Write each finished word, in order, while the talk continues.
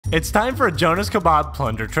It's time for Jonah's Kabob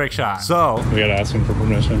plunger trick shot. So we gotta ask him for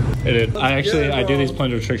permission. I do these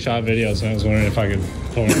plunger trick shot videos, and I was wondering if I could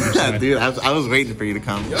pull one. Dude, I was waiting for you to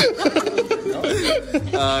come. You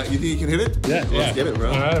think you can hit it? Yeah. Let's get it,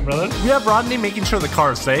 bro. All right, brother. we have Rodney making sure the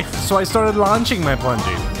car is safe, so I started launching my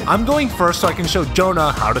plunging. I'm going first so I can show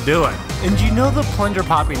Jonah how to do it. And you know the plunger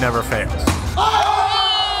poppy never fails.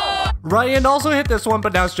 Ryan also hit this one,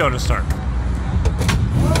 but now it's Jonah's turn.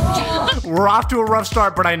 We're off to a rough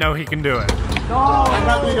start, but I know he can do it.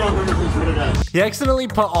 He accidentally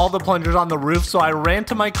put all the plungers on the roof, so I ran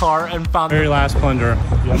to my car and found Very last plunger.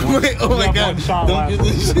 Wait, oh my god. Don't do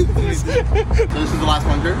this shit. So this is the last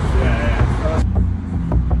plunger? Yeah.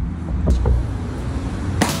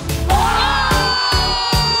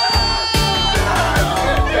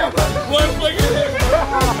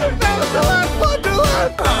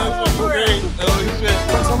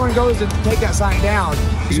 When someone goes to take that sign down,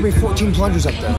 there's gonna be 14 plungers up there.